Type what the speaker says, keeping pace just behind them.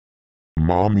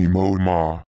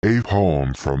MOMMYMoMA, a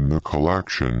poem from the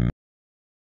collection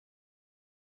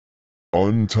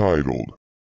Untitled.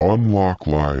 Unlock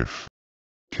life.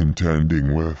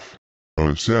 Contending with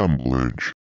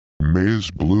assemblage. Maze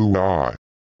blue eye.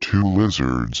 Two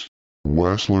lizards.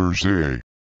 Wrestlers A.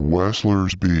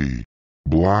 Wrestlers B.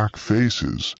 Black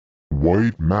faces.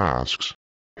 White masks.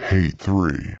 Hate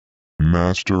 3.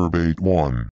 Masturbate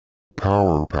 1.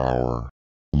 Power.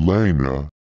 Lena.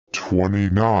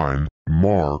 29.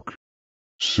 Mark.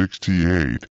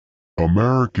 68.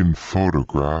 American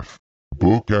photograph.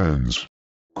 Bookends.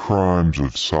 Crimes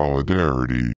of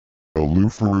solidarity.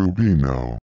 Alufa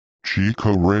Rubino.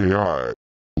 Chico Ray.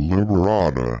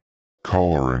 Liberata.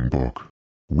 Coloring book.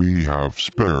 We have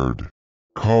spared.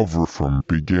 Cover from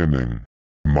beginning.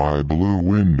 My blue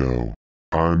window.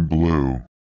 I'm blue.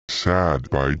 Sad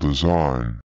by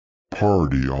design.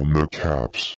 Party on the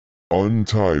caps.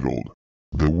 Untitled.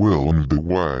 The will and the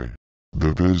way.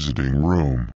 The visiting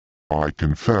room. I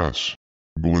confess.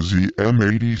 Blizzy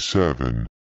M87.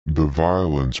 The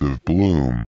violence of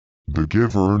bloom. The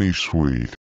Giverny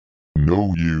suite.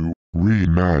 Know you,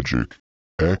 re-magic.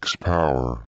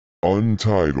 X-power.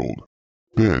 Untitled.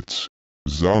 Bits.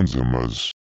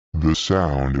 Zanzimas. The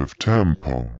sound of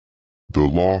tempo. The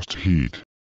lost heat.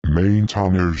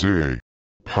 Maintainers A.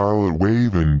 Pilot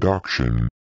wave induction.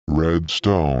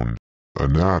 Redstone.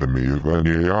 Anatomy of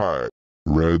NAI.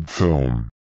 Red film.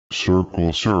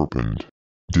 Circle serpent.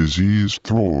 Disease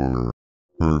thrower.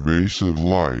 Pervasive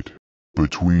light.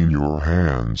 Between your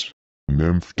hands.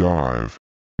 Nymph dive.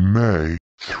 May,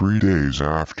 3 days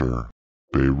after.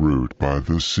 Beirut by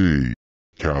the sea.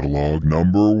 Catalog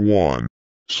number 1.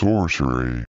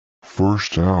 Sorcery.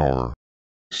 First hour.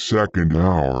 Second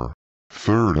hour.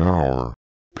 Third hour.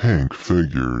 Pink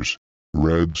figures.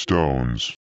 Red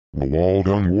stones. Walled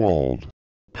unwalled.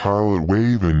 Pilot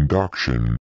wave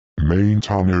induction.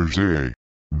 Maintainers A.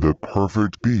 The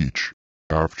perfect beach.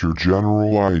 After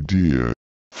general idea.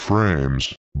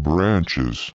 Frames.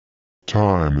 Branches.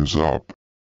 Time is up.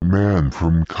 Man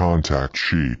from contact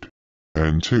sheet.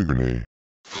 Antigone.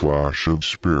 Flash of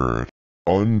spirit.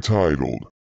 Untitled.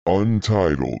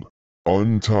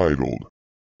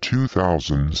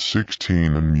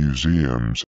 2016 in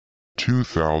museums.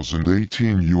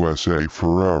 2018 USA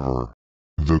Forever.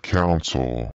 The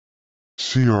Council.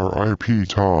 CRIP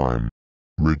time.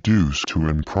 Reduced to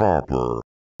improper.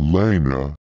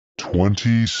 Lena.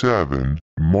 27.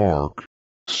 Mark.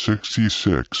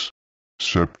 66.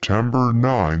 September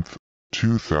 9th,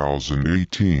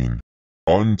 2018.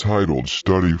 Untitled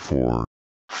study for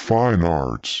Fine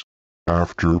Arts.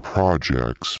 After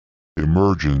projects.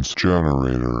 Emergence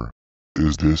generator.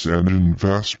 Is this an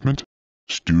investment?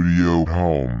 Studio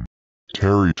home.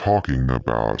 Terry talking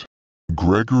about.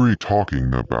 Gregory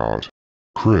talking about.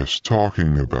 Chris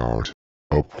talking about.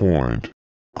 A point.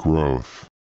 Growth.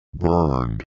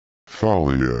 Burned.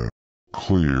 Thalia.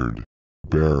 Cleared.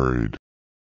 Buried.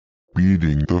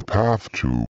 Beating the path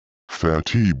to.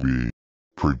 Fatibi.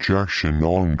 Projection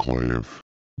enclave.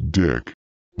 Dick.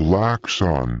 Black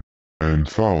Sun.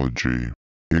 Anthology.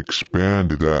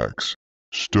 Expanded X.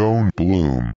 Stone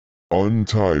Bloom.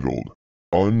 Untitled.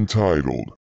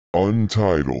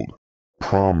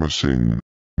 Promising.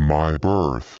 My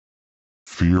birth.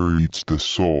 Fear eats the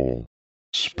soul.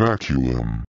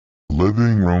 Speculum.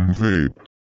 Living room vape.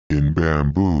 In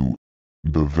bamboo.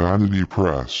 The Vanity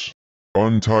Press.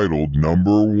 Untitled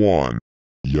number 1.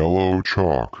 Yellow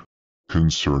chalk.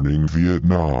 Concerning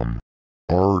Vietnam.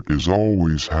 Art is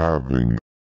always having.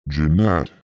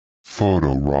 Jeanette.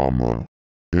 Photorama.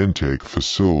 Intake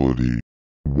facility.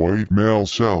 White male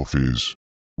selfies.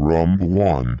 Rumb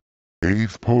 1.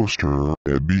 8th poster.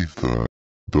 Ibiza.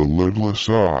 The lidless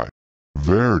eye.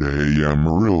 Verde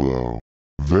Amarillo.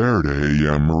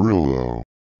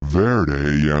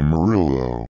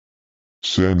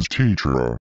 Sens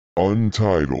teacher.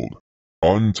 Untitled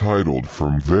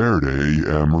from Verde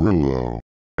Amarillo.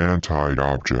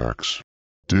 Anti-objects.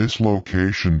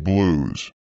 Dislocation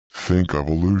blues. Think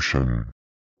evolution.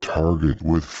 Target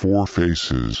with 4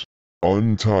 faces.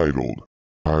 Untitled.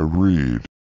 I read.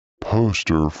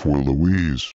 Poster for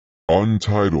Louise.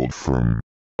 Untitled from.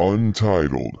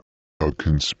 A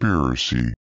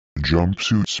conspiracy.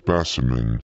 Jumpsuit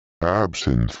specimen.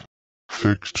 Absinthe.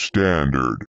 Fixed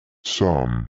standard.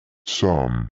 Some.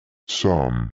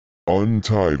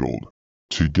 Untitled.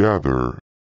 Together.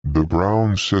 The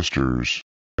Brown Sisters.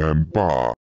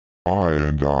 Mba. I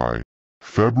and I.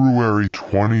 February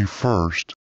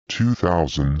 21st,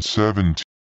 2017.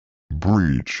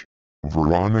 Breach.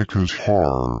 Veronica's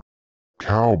Horror.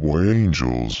 Cowboy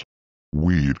Angels.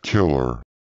 Weed Killer.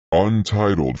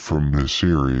 Untitled from the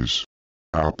series.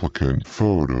 Applicant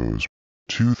photos.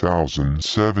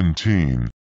 2017.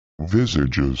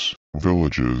 Visages,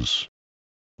 villages.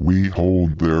 We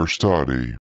hold their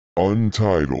study.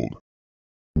 Untitled.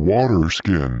 Water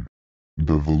skin.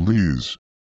 The Valise.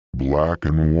 Black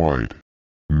and white.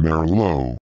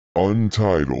 Merlot.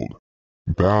 Untitled.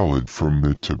 Ballad from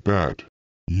the Tibet.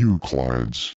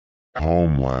 Euclid's.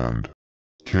 Homeland.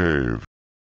 Cave.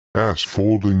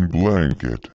 Folding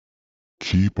blanket.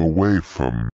 Keep away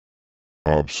from.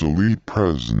 Obsolete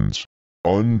presents.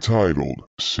 Untitled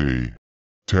sea.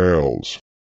 Tales.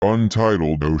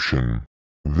 Untitled ocean.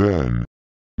 Then.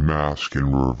 Mask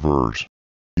in reverse.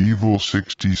 Evil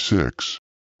 66.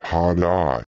 Hot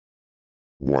eye.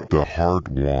 What the heart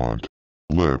want.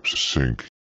 Lips sync.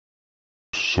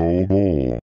 Soul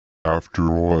bowl.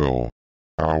 After oil.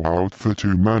 Our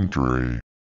outfitumentary.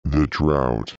 The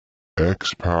drought.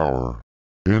 X-power.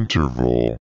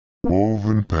 Interval.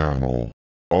 Woven panel.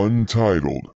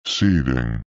 Untitled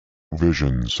seating.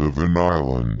 Visions of an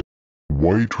island.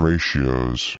 White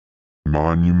ratios.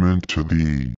 Monument to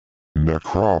the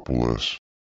necropolis.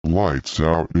 Lights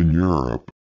out in Europe.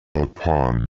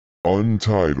 Upon.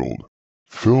 Untitled.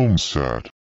 Film set.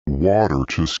 Water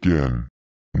to skin.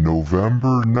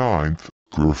 November 9th.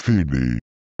 Graffiti.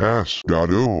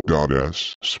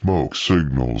 S.O.S. Smoke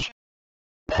signals.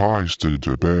 Pista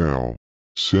de Bail.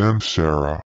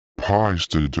 Samsara.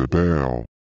 Pista de Bail.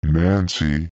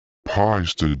 Nancy.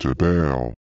 Pista de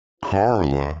Bail.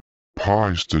 Carla.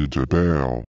 Pista de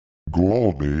Bail.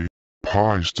 Goldie.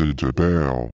 Pista de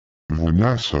Bail.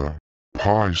 Vanessa.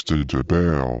 Pista de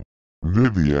Bail.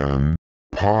 Vivienne.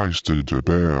 Pista de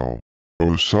Bail.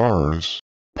 Osiris.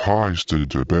 Pista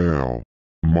de Bail.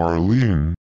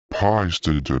 Marlene.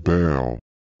 Pista de Bail.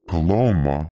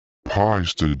 Paloma.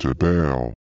 Pista de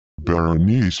Bail.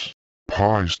 Berenice.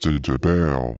 Pista de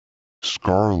Bail.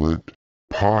 Scarlet.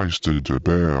 Pista de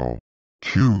Bail.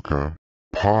 Cuca.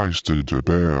 Pista de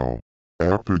Bail.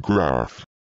 Epigraph.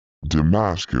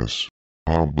 Damascus.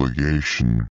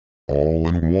 Obligation. All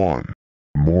in one.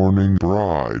 Mourning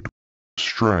bride.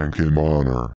 Strength in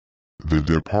honor. The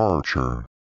departure.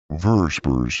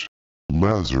 Vespers.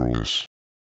 Lazarus.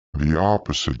 The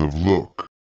opposite of look.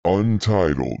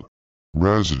 Untitled.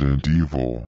 Resident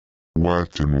Evil.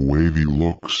 Wet and wavy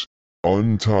looks.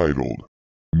 Untitled.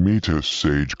 Metis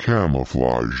Sage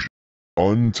Camouflage.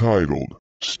 Untitled.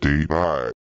 State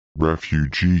Eye.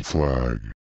 Refugee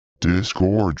Flag.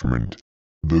 Disgorgement.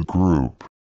 The Group.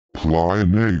 Playa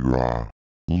Negra.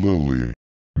 Lily.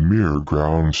 Mere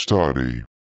Ground Study.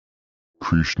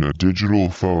 Krishna Digital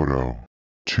Photo.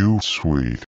 Too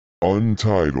Sweet.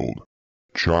 Untitled.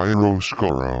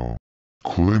 Chiaroscuro.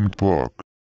 Klimt Book.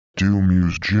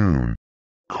 Doomuse June.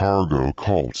 Cargo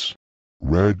Cults.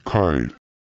 Red Kite.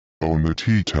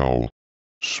 Onatitel.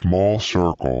 Small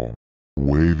Circle.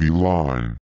 Wavy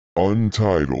Line.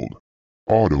 Untitled.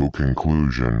 Auto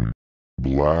Conclusion.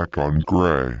 Black on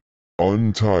Gray.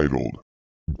 Untitled.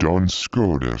 Duns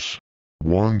Scotus.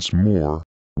 Once more,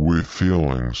 with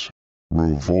feelings.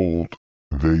 Revolt,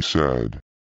 they said.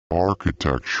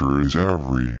 Architecture is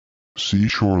every.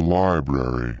 Seashore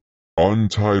Library.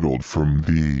 Untitled from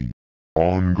the.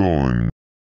 Ongoing.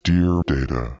 Dear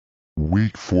Data.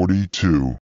 Week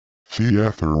 42.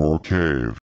 Theater or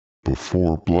Cave.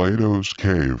 Before Plato's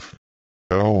Cave.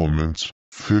 Elements,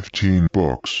 15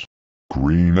 books.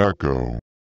 Green Echo.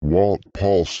 Walt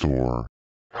Polstor.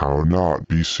 How Not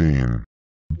Be Seen.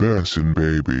 Bess and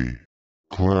Baby.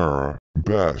 Clara,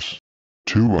 Bess.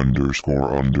 2_____.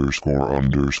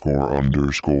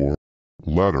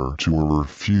 Letter to a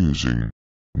refusing.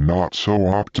 Not so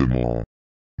optimal.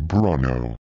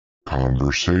 Bruno.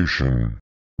 Conversation.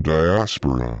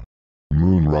 Diaspora.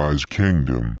 Moonrise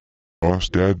Kingdom. Us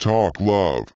Dead Talk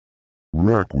Love.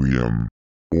 Requiem.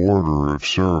 Order of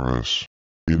Service.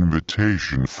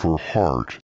 Invitation for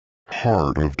Heart.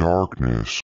 Heart of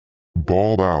Darkness.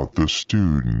 Ball Out the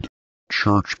Student.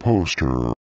 Church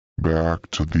Poster.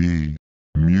 Back to the.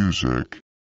 Music.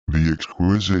 The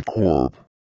Exquisite Corp.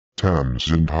 Thames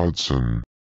and Hudson.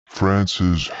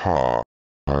 Francis Ha.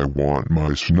 I Want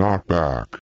My Snot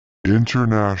Back.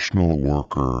 International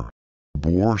Worker.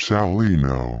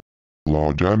 Borsalino.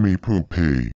 La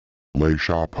Demi-Poupée. Les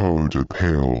Chapeaux de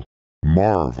Pale.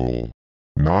 Marvel.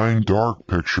 9 Dark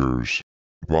Pictures.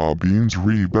 Bobbine's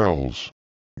Rebels.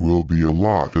 Will be a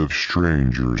lot of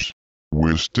strangers.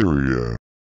 Wisteria.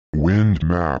 Wind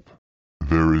Map.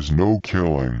 There is no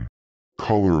killing.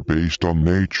 Color based on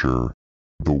nature.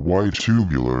 The white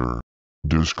tubular.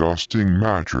 Disgusting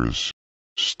mattress.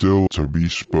 Still to be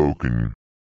spoken.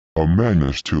 A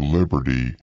menace to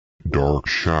liberty. Dark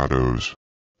shadows.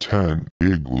 Tent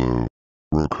Igloo.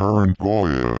 Recurrent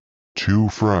Goya. Two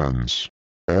friends.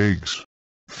 Eggs.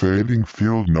 Fading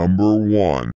field number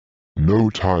 1. No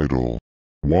title.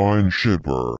 Wine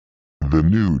shipper. The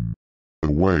nude.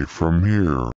 Away from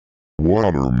here.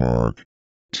 Watermark.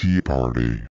 Tea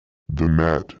party. The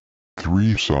Met.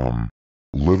 Threesome.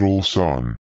 Little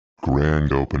Sun.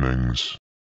 Grand openings.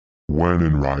 When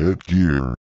in riot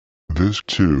gear. This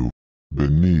too.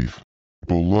 Beneath.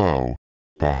 Below.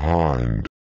 Behind.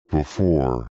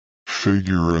 Before.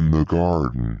 Figure in the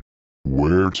garden.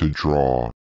 Where to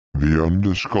draw. The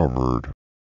undiscovered.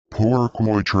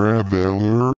 Pourquoi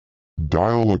traveler?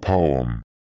 Dial a poem.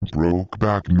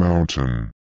 Brokeback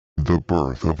Mountain. The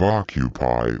birth of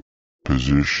Occupy.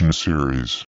 Position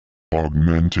series.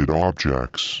 Augmented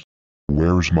objects.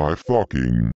 Where's my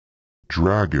fucking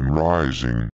Dragon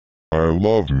Rising? I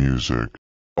love music.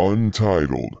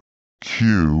 Untitled.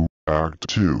 Q. Act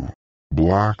 2.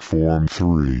 Black Form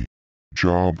 3.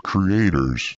 Job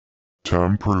creators.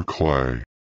 Temper Clay.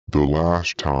 The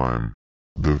Last Time.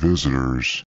 The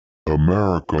Visitors.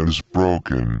 America is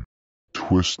Broken.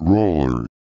 Twist Roller.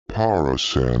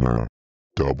 Parasana.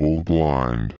 Double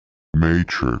Blind.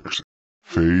 Matrix.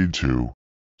 Fade to.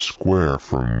 Square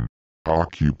from.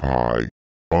 Occupy.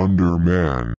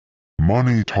 Underman.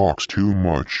 Money talks too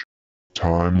much.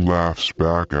 Time laughs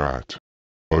back at.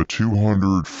 A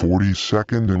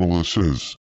 240-second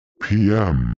analysis.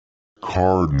 PM.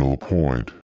 Cardinal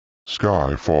Point.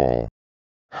 Skyfall.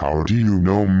 How do you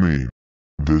know me?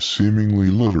 The seemingly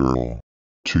literal.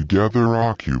 Together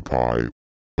occupy.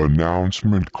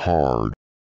 Announcement card.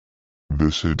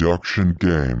 The seduction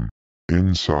game.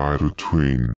 Inside a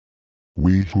tween.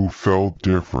 We who felt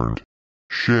different.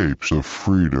 Shapes of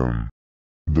freedom.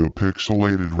 The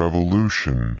pixelated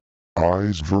revolution.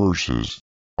 Eyes versus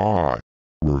I.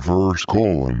 Reverse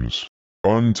golems.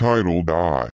 Untitled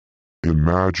I.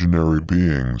 Imaginary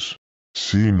beings.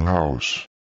 Scene house.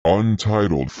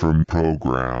 Untitled from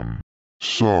program.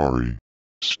 Sorry.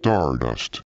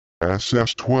 Stardust.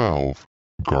 SS12.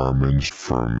 Garments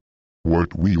from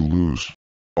What We Lose.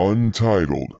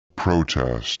 Untitled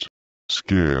protest.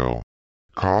 Scale.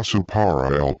 Casa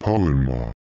para el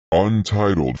poema.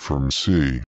 Untitled from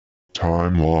C.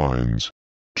 Timelines.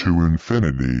 To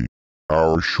infinity.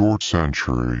 Our short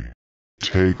century.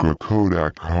 Take a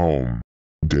Kodak home.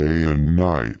 Day and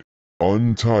night.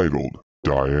 Untitled.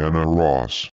 Diana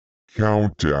Ross.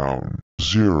 Countdown.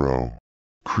 0.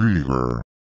 Krieger.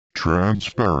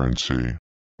 Transparency.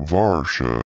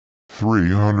 Varsha.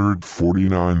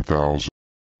 349,000.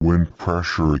 When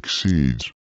pressure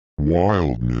exceeds.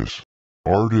 Wildness.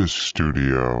 Artist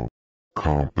studio.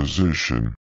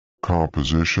 Composition.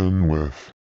 Composition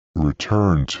with.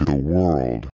 Return to the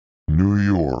world. New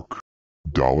York.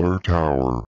 Dollar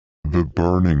Tower. The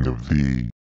burning of the.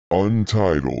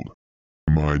 Untitled.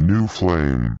 My new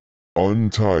flame.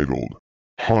 Untitled.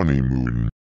 Honeymoon.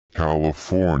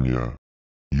 California.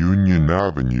 Union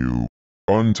Avenue.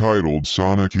 Untitled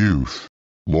Sonic Youth.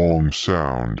 Long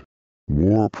Sound.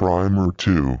 War Primer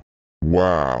 2.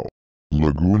 Wow.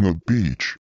 Laguna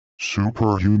Beach.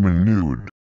 Superhuman Nude.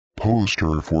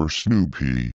 Poster for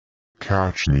Snoopy.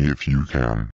 Catch Me If You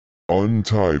Can.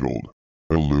 Untitled.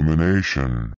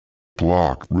 Illumination.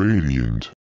 Block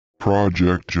Radiant.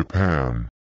 Project Japan.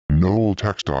 Knoll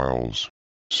Textiles.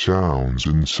 Sounds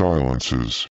and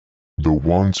Silences. The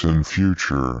Once and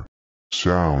Future.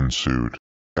 Sound Suit.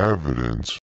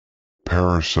 Evidence.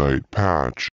 Parasite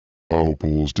Patch.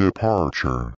 Opal's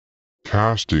Departure.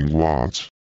 Casting Lots.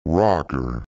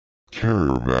 Rocker.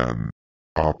 Caravan.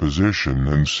 Opposition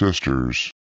and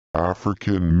Sisters.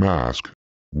 African Mask.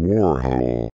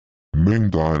 Warhol. Ming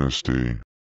Dynasty.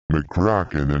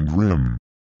 McCracken and Rim.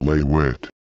 Leywit.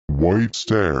 White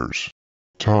Stairs.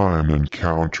 Time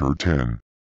Encounter 10.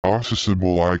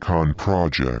 Accessible Icon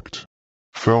Project.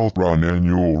 Feltron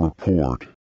Annual Report.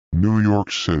 New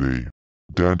York City.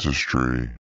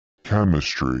 Dentistry.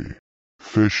 Chemistry.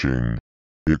 Fishing.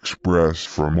 Express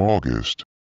from August.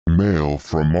 Mail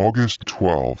from August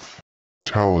 12th.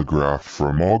 Telegraph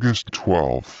from August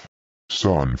 12th.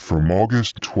 Sun from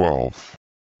August 12th.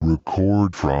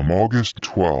 Record from August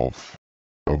 12th.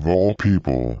 Of all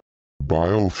people.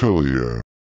 Biophilia.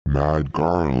 Mad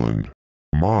Garland.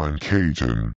 Mon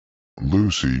Caton.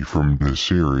 Lucy from the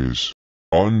series.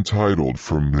 Untitled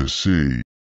from the Sea.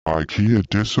 IKEA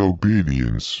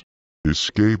Disobedience.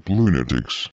 Escape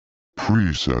Lunatics.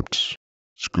 Precepts.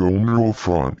 Schoolgirl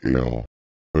Front Ale.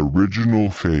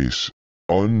 Original Face.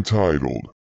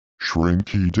 Untitled.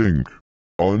 Shrinky Dink.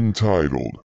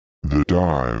 Untitled. The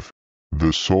Dive.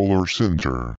 The Solar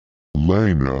Center.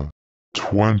 Lena.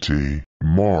 20.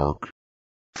 Mark.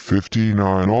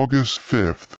 59 August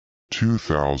 5th,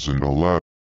 2011.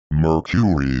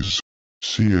 Mercury's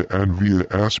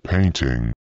CNVS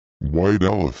painting. White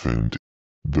elephant.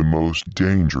 The most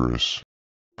dangerous.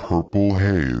 Purple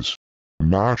haze.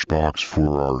 Matchbox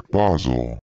for Art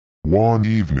Basel. One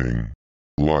evening.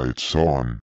 Lights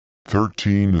on.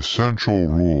 13 essential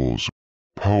rules.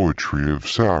 Poetry of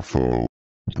Sappho.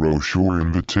 Brochure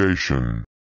invitation.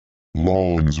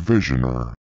 Lawlens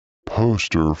Visioner.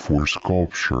 Poster for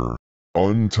sculpture.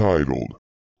 Untitled.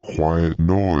 Quiet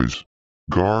Noise.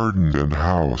 Garden and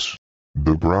House.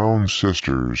 The Brown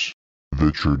Sisters.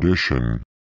 The Tradition.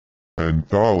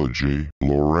 Anthology.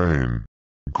 Lorraine.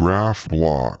 Graph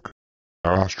Block.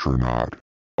 Astronaut.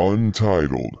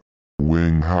 Untitled.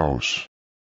 Wing House.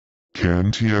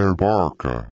 Cantier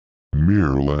Barca.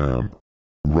 Mirror Lamp.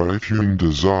 Writing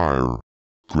Desire.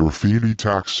 Graffiti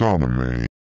Taxonomy.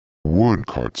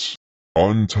 Woodcuts.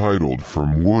 Untitled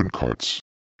from Woodcuts.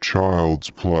 Child's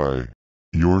Play.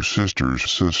 Your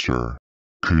Sister's Sister.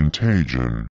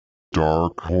 Contagion.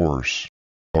 Dark Horse.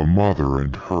 A Mother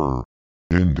and Her.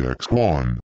 Index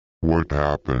 1. What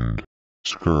Happened?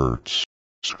 Skirts.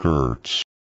 Skirts.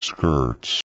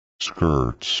 Skirts.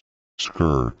 Skirts.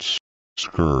 Skirts.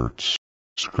 Skirts.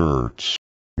 Skirts.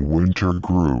 Winter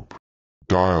Group.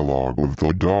 Dialogue of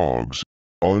the Dogs.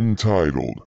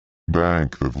 Untitled.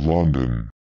 Bank of London.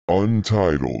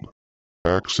 Untitled.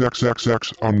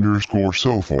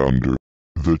 XXXX_sofa under.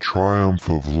 The Triumph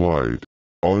of Light.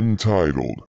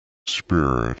 Untitled.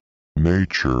 Spirit.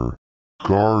 Nature.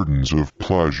 Gardens of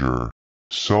Pleasure.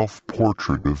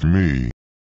 Self-Portrait of Me.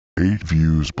 8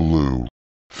 views blue.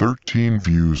 13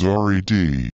 views red.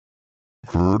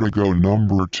 Vertigo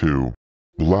number 2.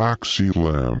 Black Sea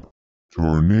Lamp.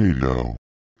 Tornado.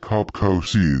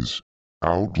 Cupcoses.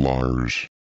 Outliers.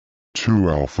 2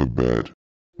 Alphabet.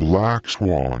 Black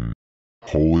Swan.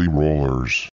 Holy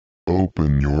Rollers.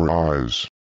 Open Your Eyes.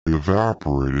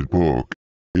 Evaporated Book.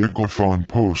 Igathon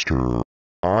Poster.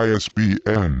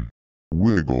 ISBN.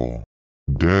 Wiggle.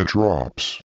 Dead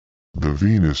Drops. The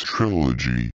Venus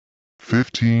Trilogy.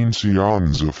 15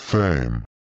 Scions of Fame.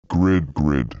 Grid.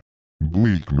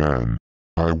 Bleak Man.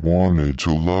 I Wanted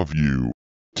to Love You.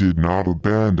 Did Not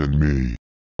Abandon Me.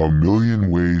 A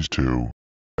Million Ways to.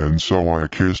 And So I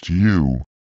Kissed You.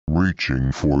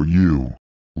 Reaching for You.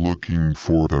 Looking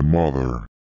for the Mother.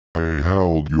 I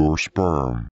held your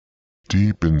sperm.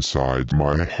 Deep inside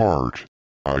my heart.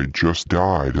 I just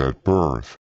died at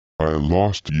birth. I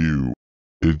lost you.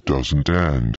 It doesn't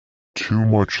end. Too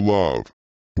much love.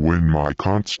 When my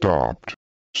cunt stopped.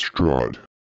 Strut.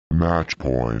 Match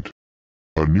point.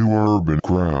 A new urban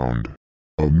ground.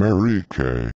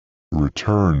 Amerique.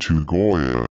 Return to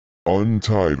Goya.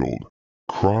 Untitled.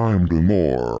 Crime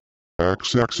d'amour.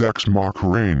 XXX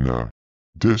Macarena.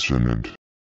 Dissonant.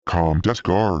 Comme des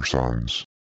Garçons.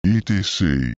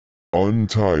 etc.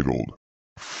 Untitled.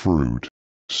 Fruit.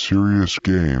 Serious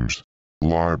Games.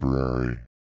 Library.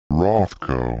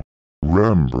 Rothko.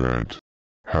 Rembrandt.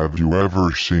 Have you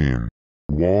ever seen?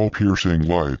 Wall-piercing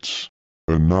lights.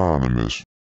 Anonymous.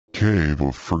 Cave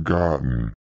of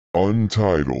Forgotten.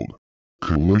 Untitled.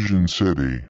 Collision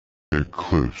City.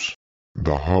 Eclipse.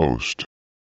 The Host.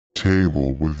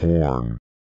 Table with Horn.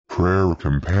 Prayer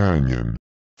Companion.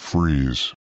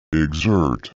 Freeze.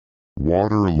 Exert.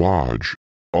 Water Lodge.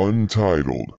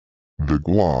 Untitled. The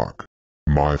Glock.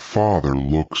 My Father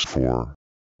Looks For.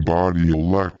 Body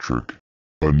Electric.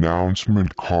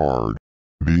 Announcement Card.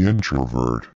 The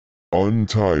Introvert.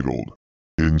 Untitled.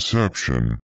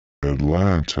 Inception.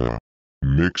 Atlanta.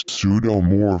 Mixed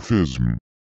Pseudomorphism.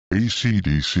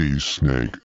 AC/DC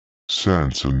Snake.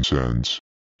 Sense and Sense.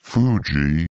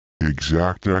 Fuji.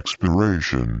 Exact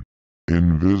Expiration.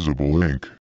 Invisible Ink.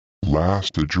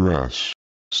 Last Address.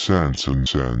 Sense and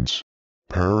Sense.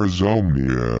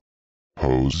 Parasomnia.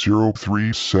 Pose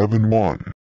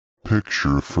 0371.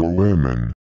 Picture for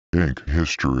Women. Ink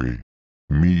History.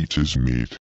 Meat is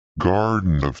Meat.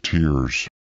 Garden of Tears.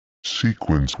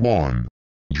 Sequence 1.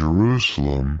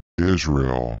 Jerusalem,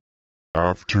 Israel.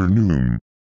 Afternoon.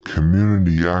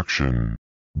 Community Action.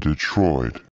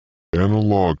 Detroit.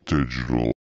 Analog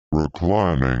Digital.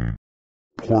 Reclining.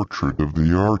 Portrait of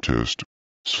the Artist.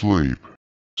 Sleep.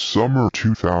 Summer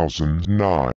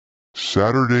 2009.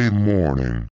 Saturday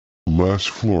morning. Les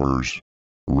Fleurs.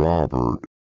 Robert.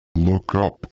 Look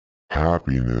up.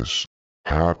 Happiness.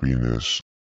 Happiness.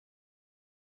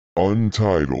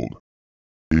 Untitled.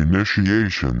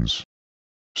 Initiations.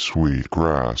 Sweet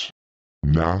Grass.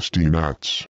 Nasty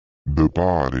Nuts. The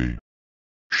Body.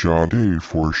 Sade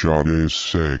for Sade's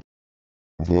sake.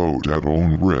 Vote at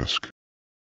own risk.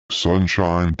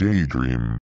 Sunshine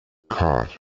Daydream. Cut.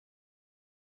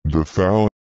 The Foul.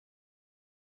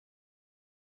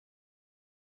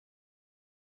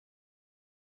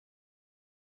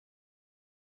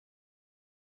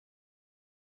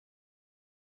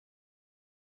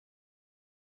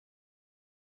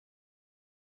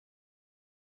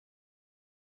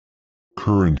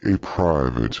 current a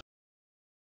private.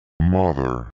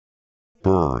 Mother.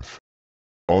 Birth.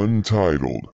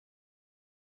 Untitled.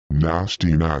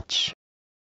 Nasty Nuts.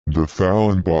 The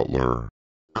Fallon Butler.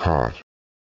 Cot.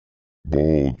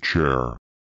 Bold chair.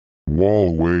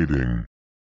 Wall waiting.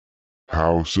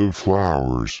 House of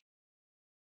Flowers.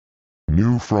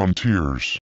 New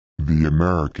Frontiers. The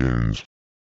Americans.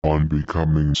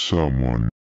 Unbecoming Someone.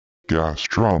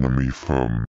 Gastronomy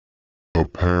from. A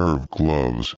Pair of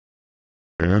Gloves.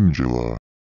 Angela.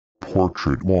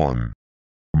 Portrait 1.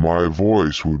 My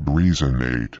voice would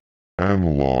resonate.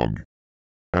 Analog.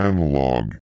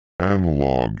 Analog.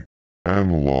 Analog.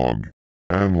 Analog.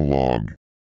 Analog.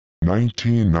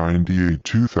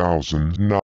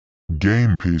 1998-2009.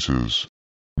 Game Pieces.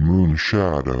 Moon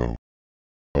Shadow.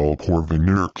 El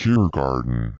Porvenir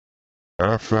Kiergarten.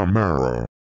 Ephemera.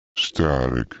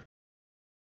 Static.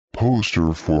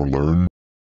 Poster for Learn.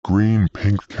 Green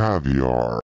Pink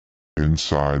Caviar.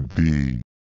 Inside the.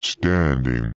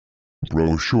 Standing.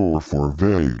 Brochure for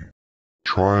Vague.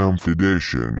 Triumph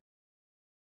Edition.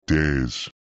 Days.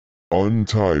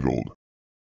 Untitled.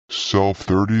 Self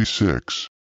 36.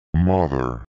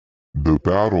 Mother. The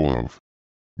Battle of.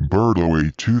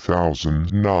 Birdaway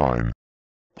 2009.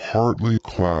 Partly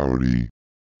Cloudy.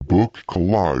 Book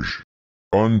Collage.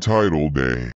 Untitled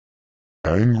A.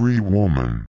 Angry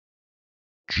Woman.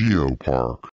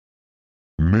 Geopark.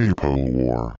 Maple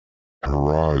War.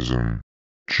 Horizon.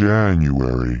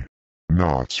 January.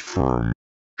 Knots Firm.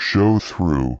 Show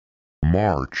Through.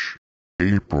 March.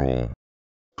 April.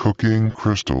 Cooking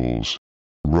Crystals.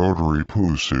 Rotary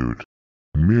Pursuit.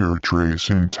 Mere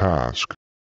Tracing Task.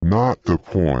 Not the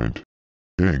Point.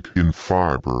 Ink in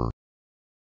Fiber.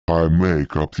 I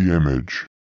Make Up the Image.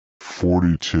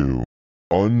 42.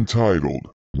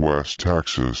 Untitled. West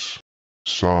Texas.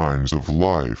 Signs of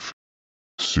Life.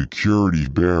 Security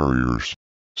Barriers.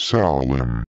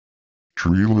 Salim.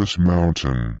 Treeless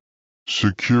Mountain.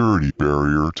 Security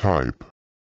Barrier Type.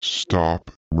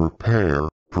 Stop, Repair,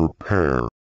 Prepare.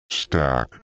 Stack.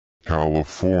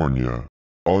 California.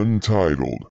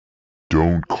 Untitled.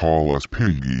 Don't Call Us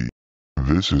Piggy.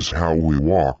 This Is How We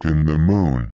Walk in the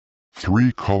Moon.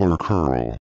 3-Color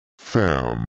Curl.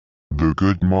 Fam. The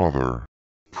Good Mother.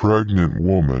 Pregnant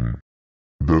Woman.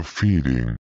 The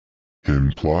Feeding.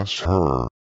 Him plus Her.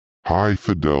 High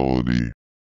Fidelity.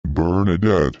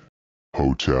 Bernadette.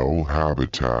 Hotel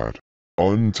Habitat.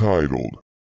 Untitled.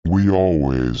 We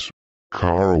Always.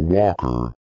 Kara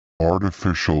Walker.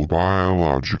 Artificial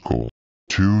Biological.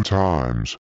 2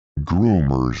 times.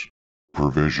 Groomers.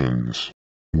 Provisions.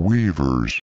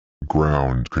 Weavers.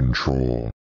 Ground Control.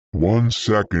 1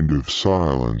 second of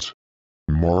silence.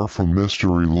 Marfa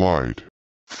Mystery Light.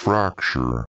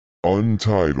 Fracture.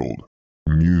 Untitled.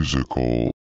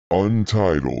 Musical.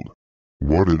 Untitled.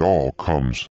 What It All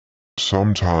Comes.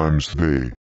 Sometimes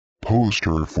They.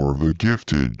 Poster for The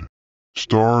Gifted.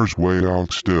 Stars Way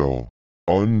Out Still.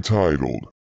 Untitled.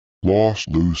 Lost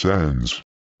Loose Ends.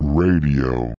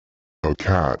 Radio. A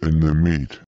Cat in the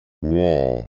Meat.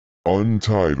 Wall.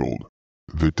 Untitled.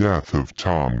 The Death of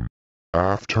Tom.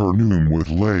 Afternoon with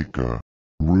Leica.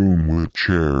 Room with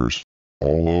chairs.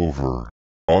 All over.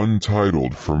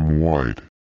 Untitled from White.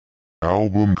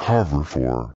 Album cover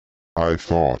for. I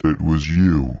Thought It Was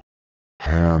You.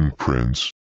 Handprints.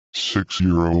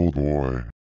 6-year-old boy.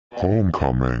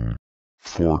 Homecoming.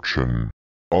 Fortune.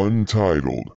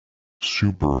 Untitled.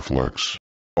 Superflex.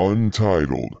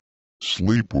 Untitled.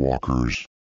 Sleepwalkers.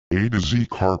 A to Z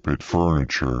Carpet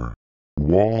Furniture.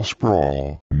 Wall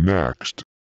Sprawl. Next.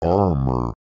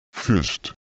 Armor.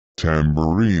 Fist.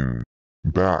 Tambourine.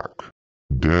 Back.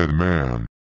 Dead Man.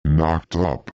 Knocked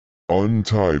Up.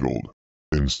 Untitled.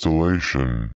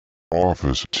 Installation.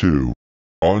 Office 2.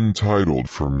 Untitled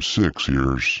from 6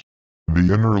 years.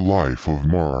 The Inner Life of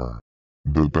Mar.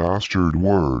 The Bastard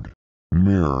Word.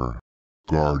 Mirror.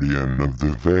 Guardian of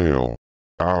the Veil.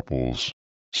 Apples.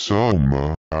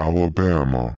 Selma,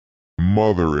 Alabama.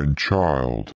 Mother and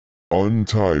Child.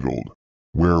 Untitled.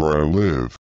 Where I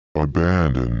Live.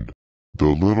 Abandoned. The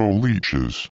Little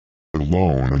Leeches.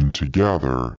 Alone and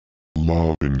Together.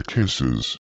 Love and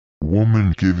Kisses.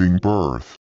 Woman Giving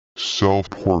Birth.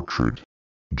 Self-Portrait.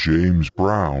 James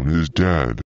Brown is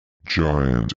Dead.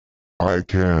 Giant. Eye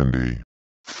Candy.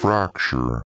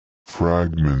 Fracture.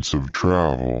 Fragments of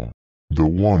Travel. The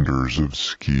Wonders of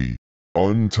Ski.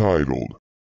 Untitled.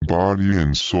 Body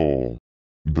and Soul.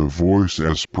 The Voice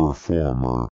as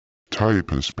Performer.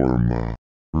 Typosperma.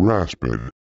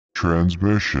 Respite.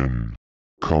 Transmission.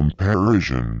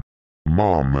 Comparison.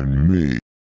 Mom and Me.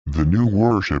 The New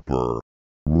Worshipper.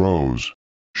 Rose.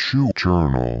 Shoe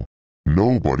Journal.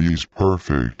 Nobody's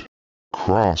Perfect.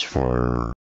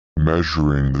 Crossfire.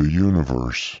 Measuring the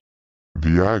Universe,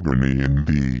 The Agony in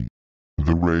Thee,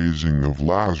 The Raising of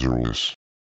Lazarus,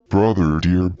 Brother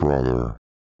Dear Brother,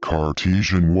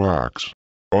 Cartesian Wax,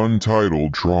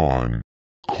 Untitled Drawing,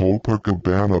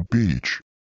 Copacabana Beach,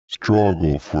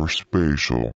 Struggle for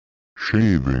Spatial,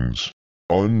 Shavings,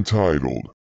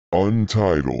 Untitled,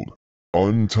 Untitled,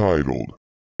 Untitled,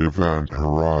 Event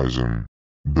Horizon,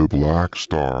 The Black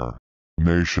Star,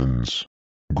 Nations,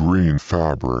 Green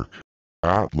Fabric,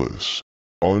 Atlas,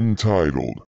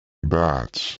 Untitled,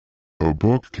 Bats, A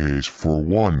Bookcase for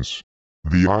Once,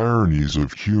 The Ironies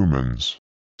of Humans,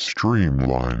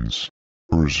 Streamlines,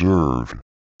 Reserved,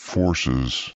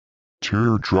 Forces,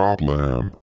 Teardrop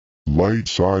Lamp, Light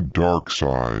Side Dark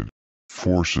Side,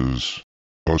 Forces,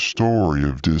 A Story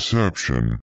of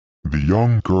Deception, The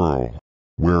Young Girl,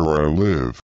 Where I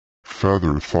Live,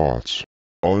 Feather Thoughts,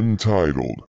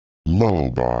 Untitled,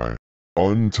 Lullaby,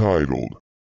 Untitled,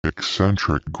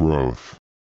 Eccentric Growth,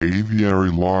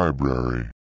 Aviary Library,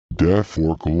 Death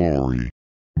or Glory,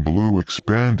 Blue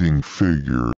Expanding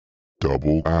Figure,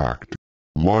 Double Act,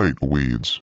 Light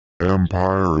Weeds,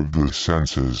 Empire of the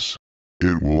Senses,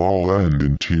 It Will All End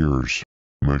in Tears,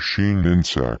 Machine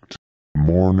Insect,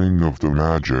 Morning of the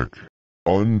Magic,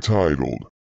 Untitled,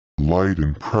 Light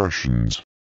Impressions,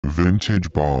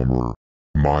 Vintage Bomber,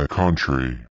 My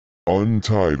Country,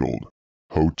 Untitled,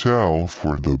 Hotel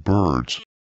for the Birds,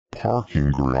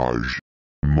 Parking Garage,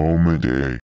 Moment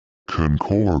A,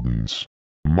 Concordance,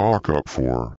 Mock-up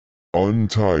for,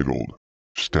 Untitled,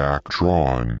 Stack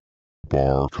Drawing,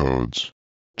 Barcodes,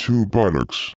 Two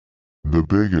Buttocks, The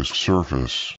Biggest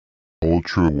Surface,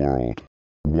 Ultra World,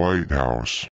 White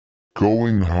House,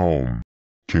 Going Home,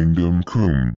 Kingdom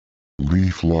Come,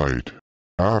 Leaf Light,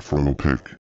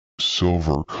 Afropic,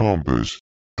 Silver Compass,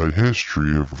 A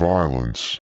History of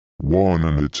Violence, One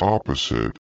and Its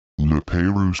Opposite, Le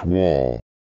Perouse Wall,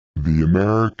 The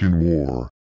American War,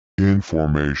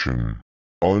 Information,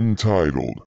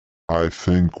 Untitled, I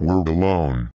Think We're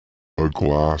Alone, A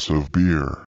Glass of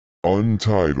Beer,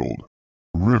 Untitled,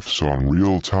 Riffs on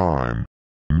Real Time,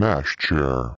 Mesh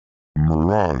Chair,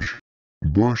 Mirage,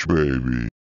 Bush Baby,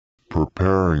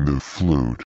 Preparing the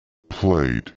Flute,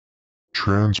 Plate,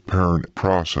 Transparent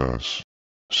Process,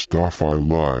 Stuff I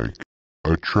Like,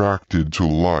 Attracted to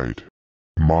Light,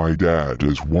 My Dad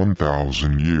is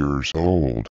 1,000 years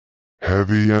old,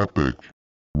 Heavy Epic,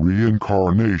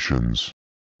 Reincarnations,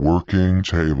 Working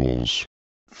Tables,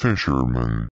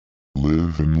 Fisherman,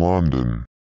 Live in London,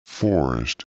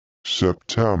 Forest,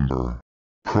 September,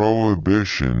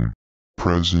 Prohibition,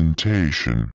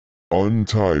 Presentation,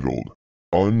 Untitled,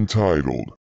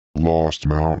 Untitled, Lost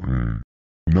Mountain,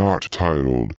 Not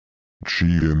Titled,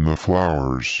 Cheat in the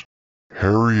Flowers,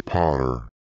 Harry Potter,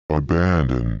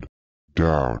 Abandoned,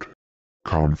 Doubt,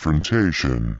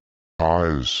 Confrontation,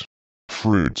 Eyes,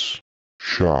 Fruits,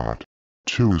 Shot,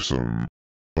 Twosome,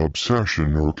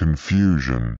 Obsession or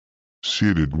Confusion,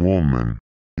 Seated Woman,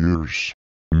 Ears,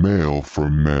 Male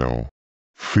from Male,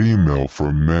 Female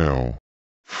from Male,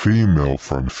 Female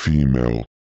from Female,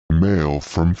 Male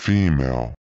from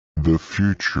Female, The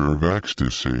Future of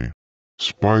Ecstasy,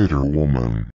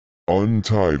 Spider-Woman,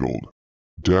 Untitled,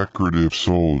 Decorative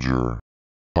Soldier,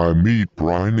 I Meet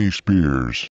Britney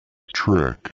Spears,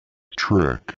 Trick,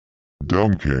 Trick,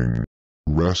 Dumb King,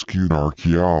 Rescued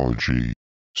Archaeology,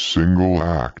 Single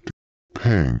Act,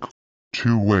 Pink,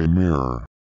 Two-Way Mirror,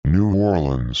 New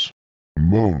Orleans,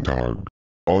 Montag,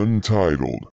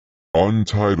 Untitled,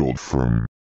 Untitled from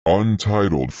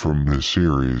the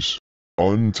series,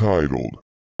 Untitled,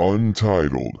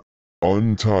 Untitled,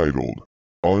 Untitled,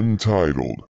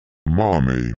 Untitled,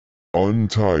 Mommy,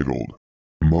 Untitled,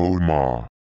 MOMMYMoMA,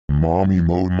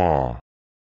 MOMMYMoMA.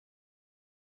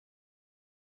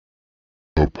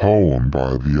 A poem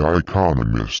by The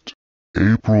Iconomist,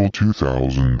 April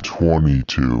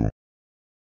 2022.